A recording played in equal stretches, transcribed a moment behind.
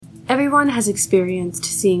Everyone has experienced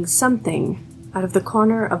seeing something out of the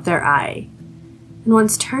corner of their eye, and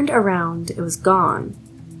once turned around, it was gone.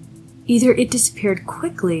 Either it disappeared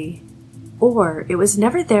quickly, or it was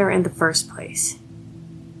never there in the first place.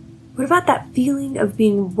 What about that feeling of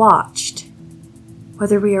being watched?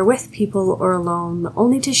 Whether we are with people or alone,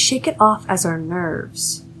 only to shake it off as our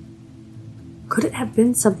nerves. Could it have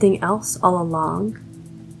been something else all along?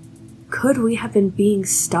 Could we have been being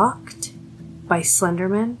stalked by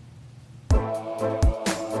Slenderman?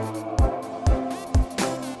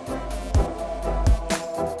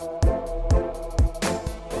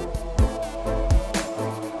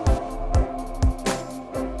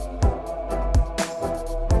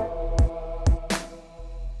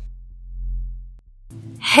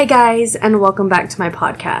 Hey guys, and welcome back to my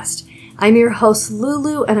podcast. I'm your host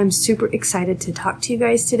Lulu, and I'm super excited to talk to you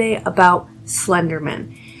guys today about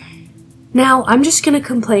Slenderman. Now, I'm just going to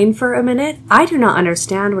complain for a minute. I do not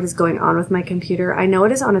understand what is going on with my computer. I know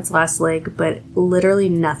it is on its last leg, but literally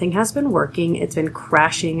nothing has been working. It's been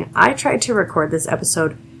crashing. I tried to record this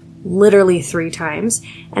episode literally 3 times,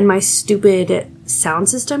 and my stupid sound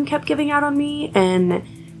system kept giving out on me, and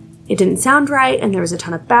it didn't sound right, and there was a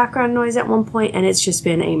ton of background noise at one point, and it's just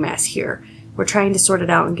been a mess here. We're trying to sort it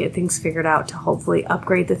out and get things figured out to hopefully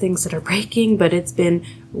upgrade the things that are breaking, but it's been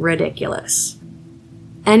ridiculous.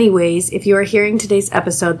 Anyways, if you are hearing today's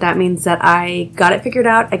episode, that means that I got it figured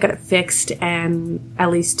out, I got it fixed, and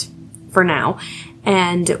at least for now,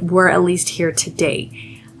 and we're at least here today.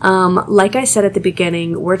 Like I said at the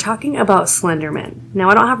beginning, we're talking about Slenderman. Now,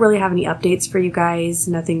 I don't really have any updates for you guys.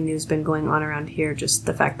 Nothing new's been going on around here, just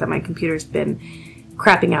the fact that my computer's been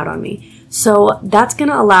crapping out on me. So that's going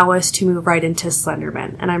to allow us to move right into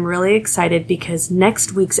Slenderman. And I'm really excited because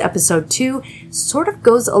next week's episode 2 sort of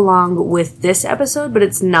goes along with this episode, but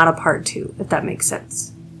it's not a part 2, if that makes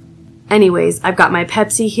sense. Anyways, I've got my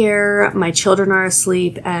Pepsi here, my children are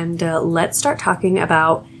asleep, and let's start talking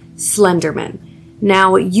about Slenderman.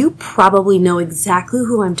 Now, you probably know exactly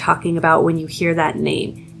who I'm talking about when you hear that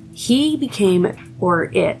name. It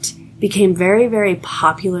became very, very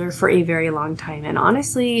popular for a very long time, and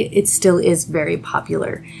honestly, it still is very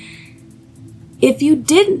popular. If you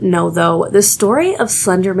didn't know, though, the story of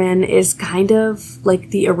Slenderman is kind of,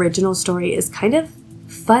 like the original story, is kind of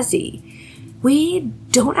fuzzy. We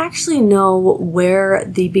don't actually know where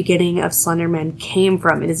the beginning of Slenderman came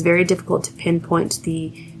from. It is very difficult to pinpoint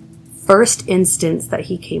the first instance that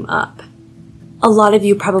he came up. A lot of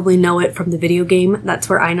you probably know it from the video game. That's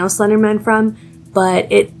where I know Slenderman from,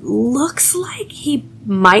 but it looks like he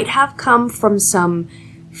might have come from some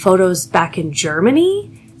photos back in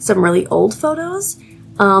Germany, some really old photos.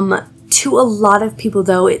 To a lot of people,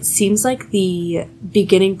 though, it seems like the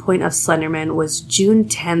beginning point of Slenderman was June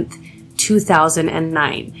 10th,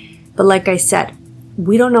 2009. But like I said,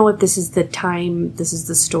 we don't know if this is the time, this is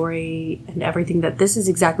the story, and everything, that this is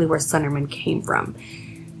exactly where Slenderman came from.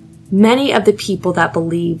 Many of the people that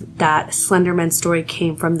believe that Slenderman's story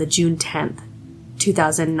came from the June 10th,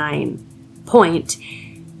 2009 point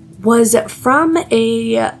was from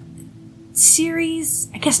a series,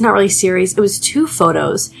 I guess not really series, it was 2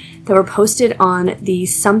 photos that were posted on the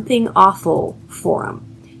Something Awful forum.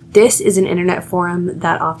 This is an internet forum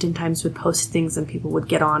that oftentimes would post things and people would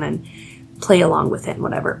get on and play along with it and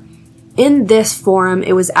whatever. In this forum,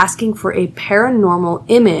 it was asking for a paranormal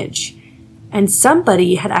image, and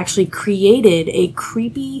somebody had actually created a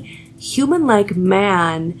creepy human-like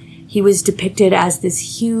man. He was depicted as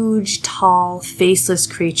this huge, tall, faceless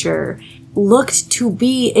creature, looked to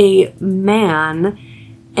be a man,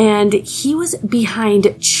 and he was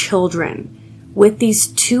behind children. With these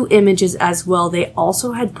 2 images as well, they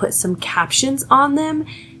also had put some captions on them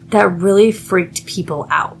that really freaked people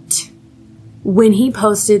out. When he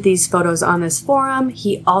posted these photos on this forum,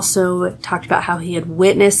 he also talked about how he had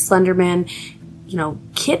witnessed Slenderman,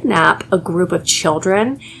 kidnap a group of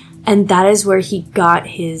children, and that is where he got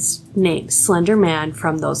his name, Slender Man,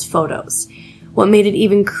 from those photos. What made it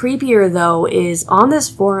even creepier, though, is on this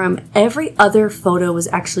forum, every other photo was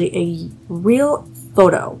actually a real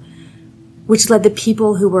photo, which led the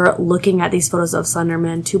people who were looking at these photos of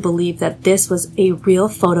Slenderman to believe that this was a real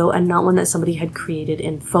photo and not one that somebody had created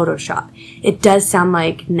in Photoshop. It does sound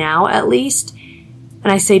like now, at least,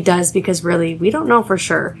 and I say does because really, we don't know for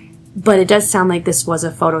sure, but it does sound like this was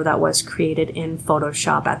a photo that was created in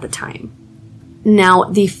Photoshop at the time. Now,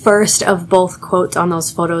 the first of both quotes on those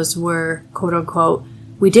photos were, quote unquote,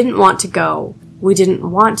 "We didn't want to go. We didn't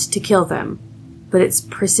want to kill them. But its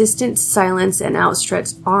persistent silence and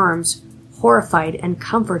outstretched arms horrified and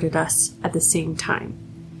comforted us at the same time. ...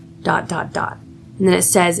 And then it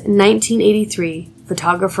says, 1983,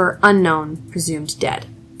 photographer unknown, presumed dead.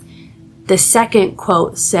 The second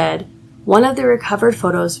quote said, "One of the recovered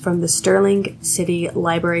photos from the Sterling City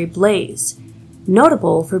Library blaze,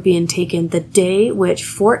 notable for being taken the day which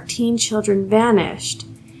 14 children vanished,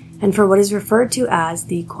 and for what is referred to as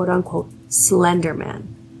the quote-unquote Slender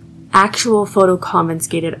Man. Actual photo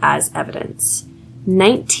confiscated as evidence.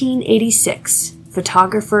 1986,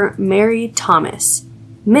 photographer Mary Thomas,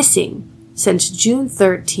 missing since June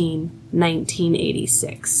 13,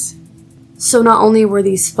 1986. So not only were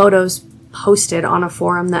these photos posted on a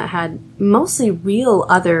forum that had mostly real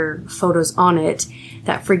other photos on it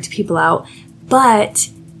that freaked people out, but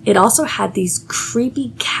it also had these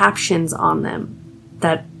creepy captions on them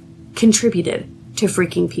that contributed to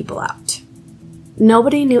freaking people out.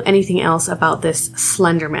 Nobody knew anything else about this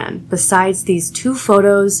Slender Man besides these two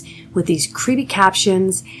photos with these creepy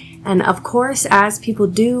captions, and of course, as people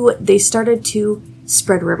do, they started to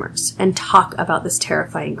spread rumors and talk about this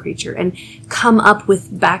terrifying creature and come up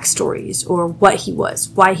with backstories or what he was,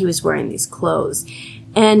 why he was wearing these clothes.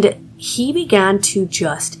 And he began to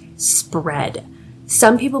just spread.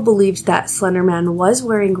 Some people believed that Slender Man was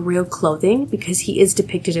wearing real clothing because he is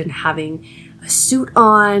depicted in having a suit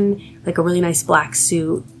on, like a really nice black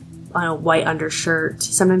suit on a white undershirt.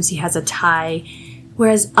 Sometimes he has a tie.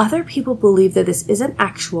 Whereas other people believe that this isn't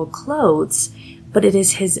actual clothes, but it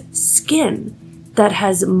is his skin that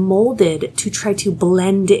has molded to try to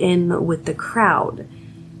blend in with the crowd,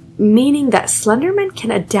 meaning that Slenderman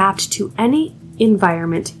can adapt to any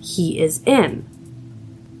environment he is in.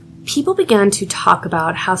 People began to talk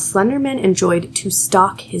about how Slenderman enjoyed to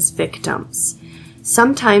stalk his victims.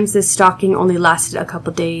 Sometimes this stalking only lasted a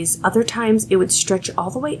couple days, other times it would stretch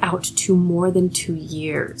all the way out to more than 2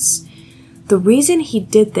 years. The reason he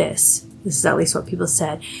did this is at least what people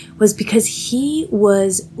said, was because he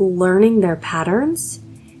was learning their patterns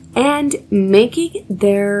and making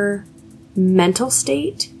their mental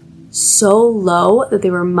state so low that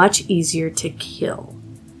they were much easier to kill.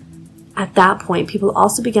 At that point, people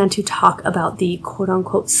also began to talk about the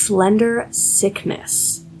quote-unquote slender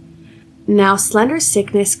sickness. Now, slender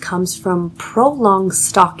sickness comes from prolonged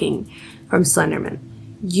stalking from Slenderman.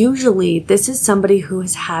 Usually, this is somebody who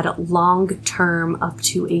has had long-term, up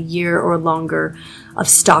to a year or longer, of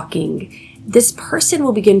stalking. This person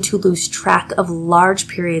will begin to lose track of large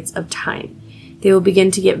periods of time. They will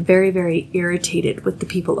begin to get very, very irritated with the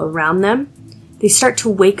people around them. They start to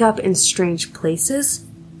wake up in strange places.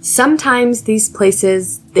 Sometimes these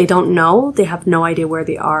places, they don't know, they have no idea where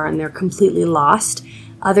they are, and they're completely lost.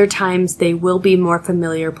 Other times, they will be more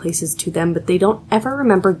familiar places to them, but they don't ever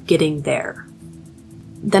remember getting there.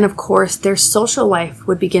 Then, of course, their social life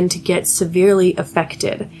would begin to get severely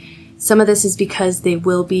affected. Some of this is because they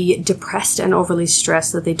will be depressed and overly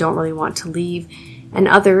stressed that they don't really want to leave, and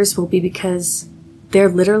others will be because they're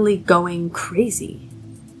literally going crazy.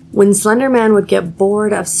 When Slenderman would get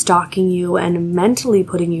bored of stalking you and mentally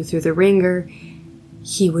putting you through the ringer,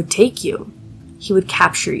 he would take you. He would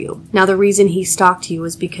capture you. Now, the reason he stalked you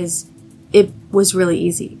was because it was really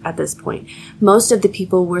easy at this point. Most of the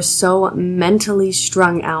people were so mentally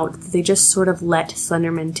strung out that they just sort of let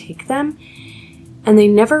Slenderman take them, and they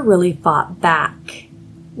never really fought back.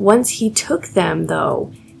 Once he took them,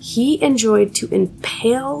 though, he enjoyed to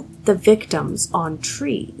impale the victims on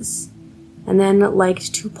trees, and then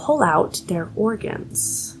liked to pull out their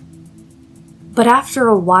organs. But after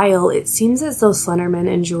a while, it seems as though Slenderman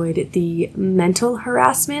enjoyed the mental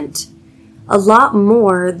harassment a lot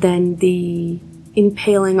more than the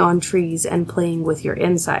impaling on trees and playing with your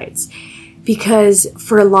insides. Because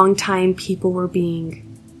for a long time, people were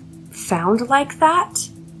being found like that.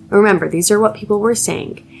 Remember, these are what people were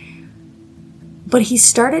saying. But he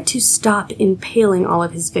started to stop impaling all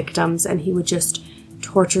of his victims, and he would just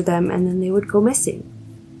torture them, and then they would go missing.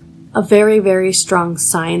 A very, very strong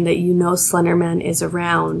sign that you know Slenderman is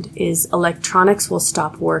around is electronics will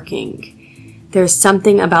stop working. There's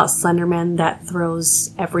something about Slenderman that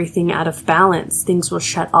throws everything out of balance. Things will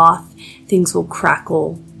shut off, things will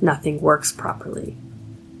crackle, nothing works properly.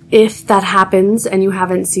 If that happens and you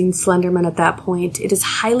haven't seen Slenderman at that point, it is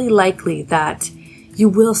highly likely that you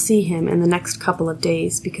will see him in the next couple of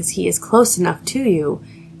days because he is close enough to you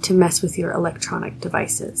to mess with your electronic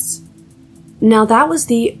devices. Now that was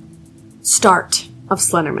the start of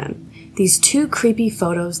Slenderman. These two creepy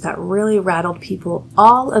photos that really rattled people,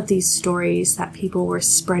 all of these stories that people were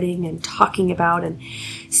spreading and talking about and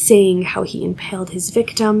saying how he impaled his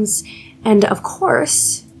victims. And of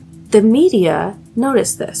course, the media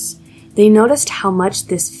noticed this. They noticed how much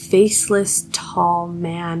this faceless, tall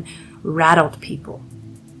man rattled people.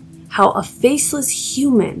 How a faceless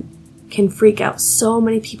human can freak out so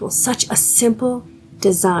many people. Such a simple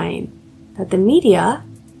design that the media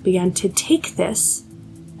began to take this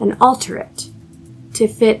and alter it to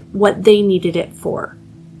fit what they needed it for,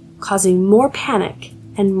 causing more panic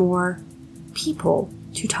and more people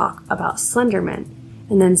to talk about Slenderman.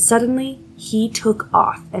 And then suddenly he took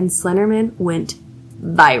off and Slenderman went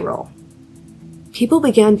viral. People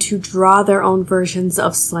began to draw their own versions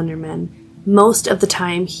of Slenderman. Most of the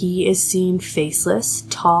time he is seen faceless,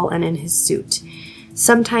 tall, and in his suit.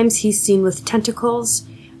 Sometimes he's seen with tentacles,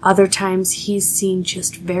 other times he's seen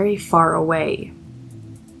just very far away.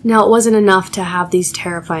 Now, it wasn't enough to have these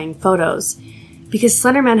terrifying photos, because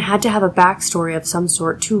Slenderman had to have a backstory of some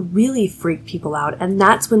sort to really freak people out, and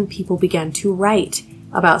that's when people began to write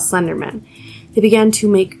about Slenderman. They began to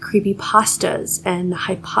make creepypastas and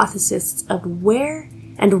hypotheses of where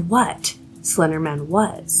and what Slenderman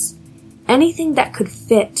was. Anything that could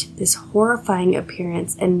fit this horrifying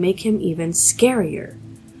appearance and make him even scarier.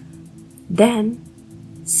 Then,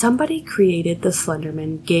 somebody created the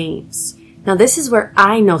Slenderman games. Now, this is where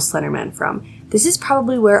I know Slenderman from. This is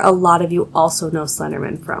probably where a lot of you also know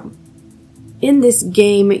Slenderman from. In this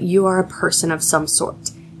game, you are a person of some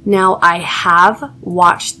sort. Now, I have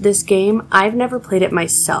watched this game. I've never played it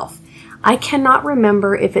myself. I cannot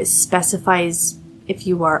remember if it specifies if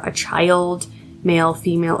you are a child, male,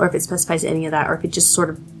 female, or if it specifies any of that, or if it just sort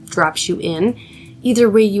of drops you in. Either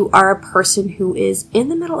way, you are a person who is in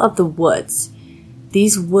the middle of the woods.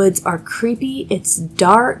 These woods are creepy, it's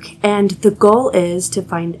dark, and the goal is to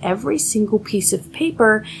find every single piece of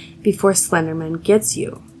paper before Slenderman gets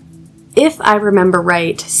you. If I remember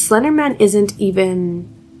right, Slenderman isn't even,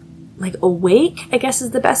 awake, I guess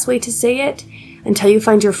is the best way to say it, until you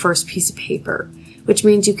find your first piece of paper, which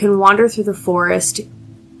means you can wander through the forest,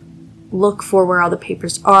 look for where all the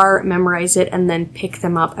papers are, memorize it, and then pick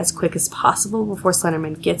them up as quick as possible before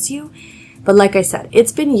Slenderman gets you. But like I said,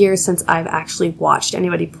 it's been years since I've actually watched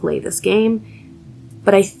anybody play this game,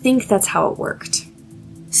 but I think that's how it worked.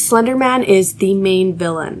 Slenderman is the main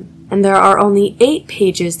villain, and there are only 8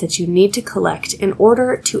 pages that you need to collect in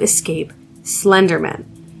order to escape Slenderman.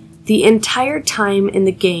 The entire time in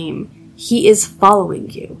the game, he is following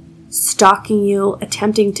you, stalking you,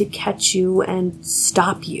 attempting to catch you and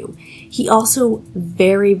stop you. He also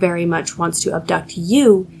very, very much wants to abduct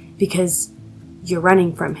you because you're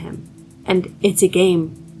running from him. And it's a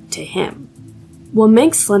game to him. What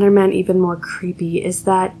makes Slenderman even more creepy is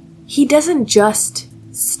that he doesn't just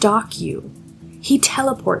stalk you. He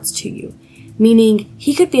teleports to you, meaning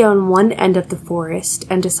he could be on one end of the forest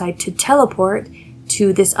and decide to teleport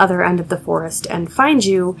to this other end of the forest and find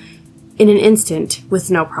you in an instant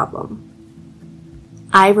with no problem.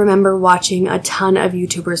 I remember watching a ton of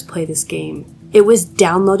YouTubers play this game. It was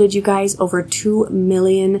downloaded, you guys, over 2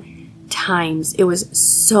 million times. It was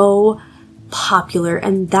so popular,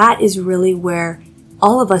 and that is really where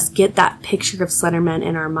all of us get that picture of Slenderman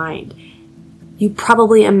in our mind. You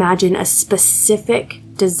probably imagine a specific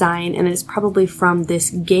design, and it's probably from this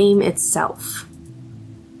game itself.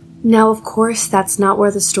 Now, of course, that's not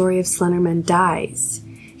where the story of Slenderman dies.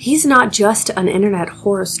 He's not just an internet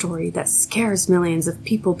horror story that scares millions of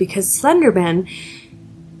people, because Slenderman,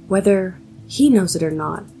 whether he knows it or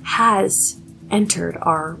not, has entered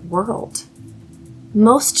our world.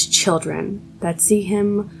 Most children that see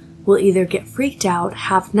him will either get freaked out,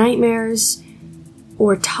 have nightmares,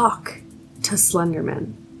 or talk to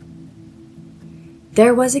Slenderman.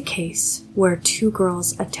 There was a case where 2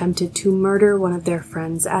 girls attempted to murder one of their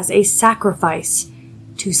friends as a sacrifice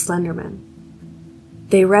to Slenderman.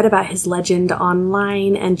 They read about his legend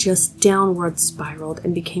online and just downward spiraled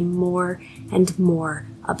and became more and more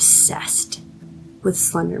obsessed with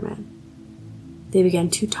Slenderman. They began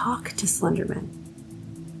to talk to Slenderman.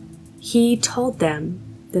 He told them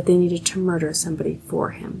that they needed to murder somebody for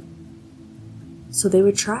him. So they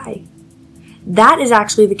would try. That is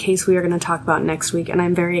actually the case we are going to talk about next week, and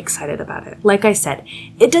I'm very excited about it. Like I said,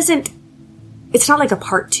 it's not like a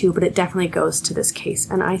part 2, but it definitely goes to this case,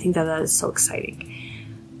 and I think that is so exciting.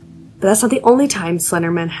 But that's not the only time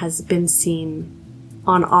Slenderman has been seen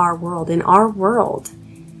in our world,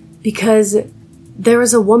 because there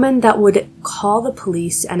was a woman that would call the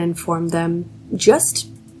police and inform them just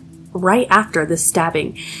right after the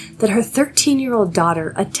stabbing that her 13-year-old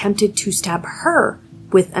daughter attempted to stab her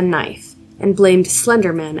with a knife and blamed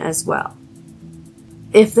Slenderman as well.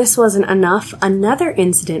 If this wasn't enough, another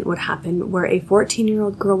incident would happen where a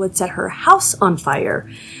 14-year-old girl would set her house on fire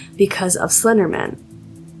because of Slenderman.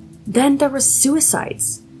 Then there were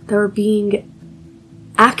suicides that were being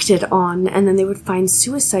acted on, and then they would find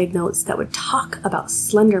suicide notes that would talk about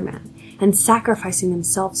Slenderman and sacrificing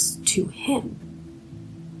themselves to him.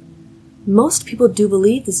 Most people do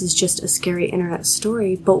believe this is just a scary internet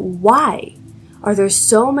story, but why? Are there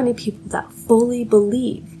so many people that fully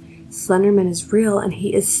believe Slenderman is real and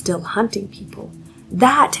he is still hunting people?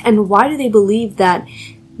 That, and why do they believe that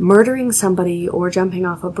murdering somebody or jumping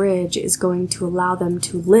off a bridge is going to allow them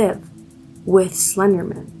to live with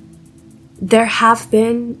Slenderman? There have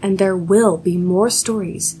been and there will be more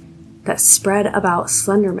stories that spread about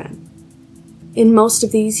Slenderman. In most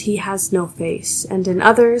of these, he has no face, and in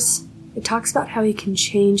others, it talks about how he can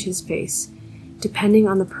change his face depending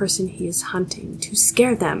on the person he is hunting to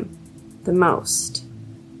scare them the most.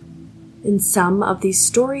 In some of these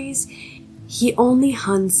stories, he only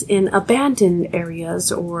hunts in abandoned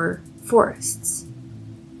areas or forests.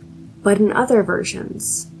 But in other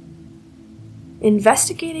versions,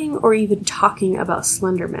 investigating or even talking about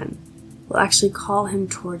Slenderman will actually call him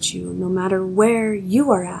towards you no matter where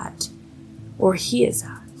you are at or he is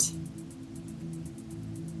at.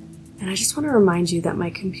 And I just want to remind you that my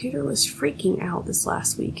computer was freaking out this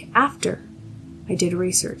last week after I did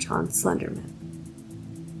research on Slenderman.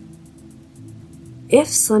 If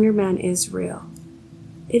Slenderman is real,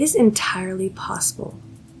 it is entirely possible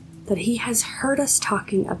that he has heard us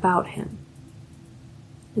talking about him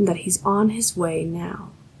and that he's on his way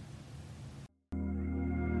now.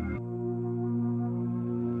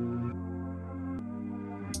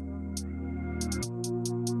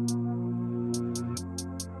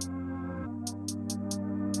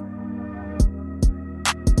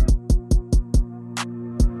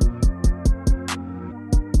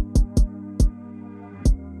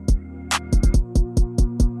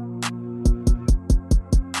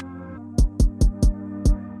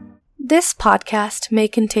 This podcast may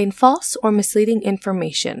contain false or misleading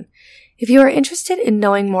information. If you are interested in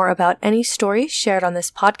knowing more about any stories shared on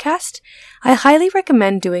this podcast, I highly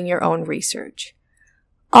recommend doing your own research.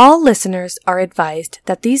 All listeners are advised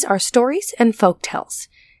that these are stories and folktales.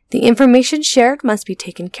 The information shared must be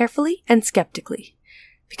taken carefully and skeptically,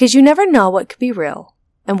 because you never know what could be real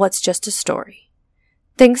and what's just a story.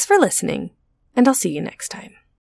 Thanks for listening, and I'll see you next time.